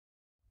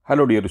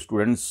Hello dear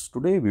students,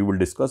 today we will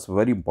discuss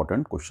very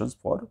important questions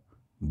for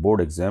board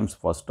exams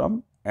first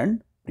term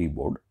and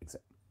pre-board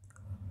exam.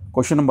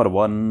 Question number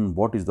 1,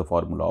 what is the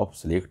formula of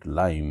select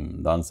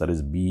lime? The answer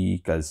is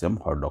B, calcium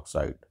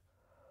hydroxide.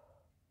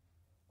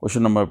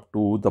 Question number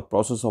 2, the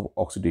process of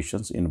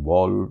oxidations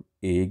involve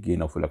A,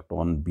 gain of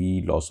electron,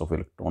 B, loss of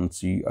electron,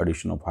 C,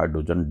 addition of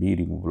hydrogen, D,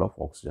 removal of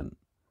oxygen.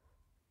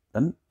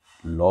 Then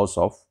loss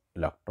of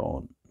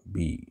electron,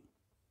 B.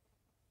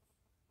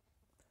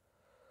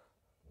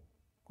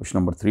 Question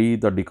number 3,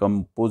 the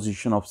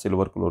decomposition of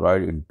silver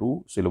chloride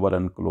into silver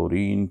and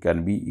chlorine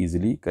can be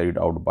easily carried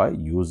out by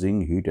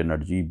using heat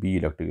energy, B,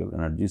 electrical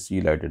energy,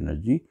 C, light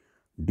energy,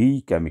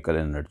 D, chemical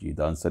energy.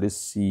 The answer is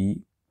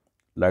C,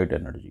 light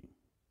energy.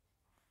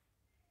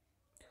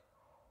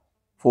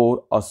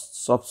 4, a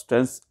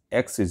substance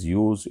X is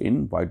used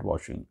in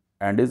whitewashing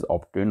and is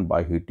obtained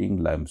by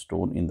heating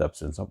limestone in the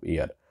absence of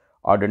air.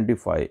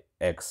 Identify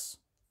X.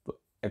 तो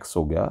X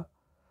हो गया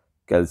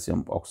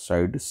calcium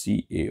oxide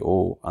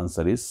CaO.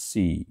 Answer is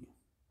C.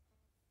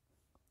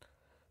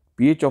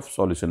 pH of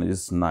solution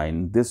is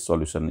 9. This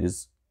solution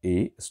is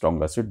A,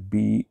 strong acid,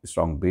 B,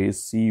 strong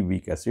base, C,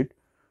 weak acid,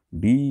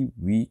 D,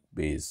 weak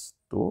base.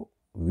 तो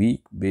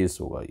weak base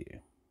होगा ये.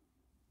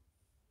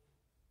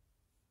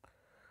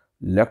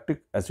 Lactic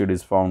acid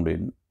is found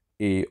in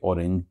A,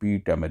 orange, B,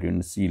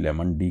 tamarind, C,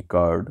 lemon, D,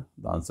 curd.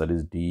 The answer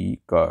is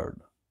D, curd.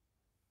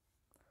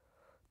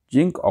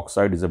 Zinc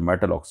oxide is a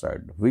metal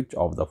oxide. Which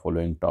of the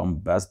following term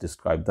best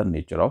describe the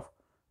nature of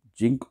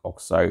zinc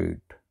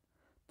oxide?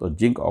 तो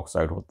zinc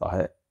oxide होता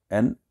है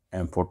N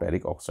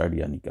amphoteric oxide,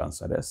 यानी कि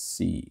answer है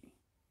C.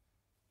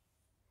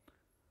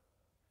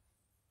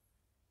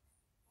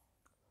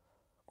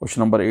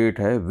 Question number 8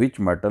 है which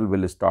metal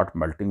will start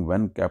melting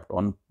when kept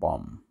on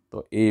palm?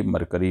 तो A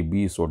mercury,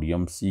 B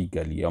sodium, C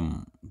gallium.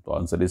 तो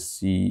answer is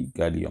C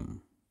gallium.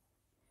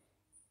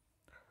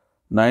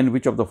 9,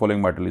 which of the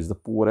following metal is the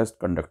poorest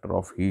conductor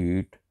of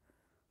heat?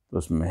 तो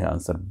इसमें है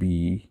answer B,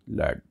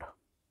 lead.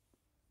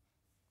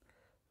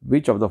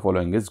 Which of the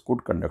following is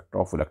good conductor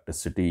of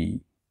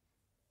electricity?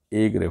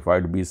 A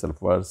graphite, B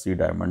sulphur, C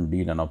diamond,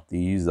 D none of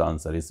these.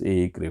 Answer is A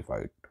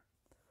graphite.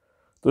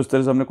 तो इस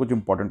तरह से हमने कुछ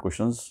important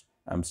questions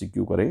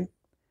MCQ करे,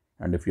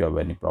 and if you have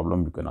any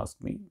problem you can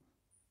ask me.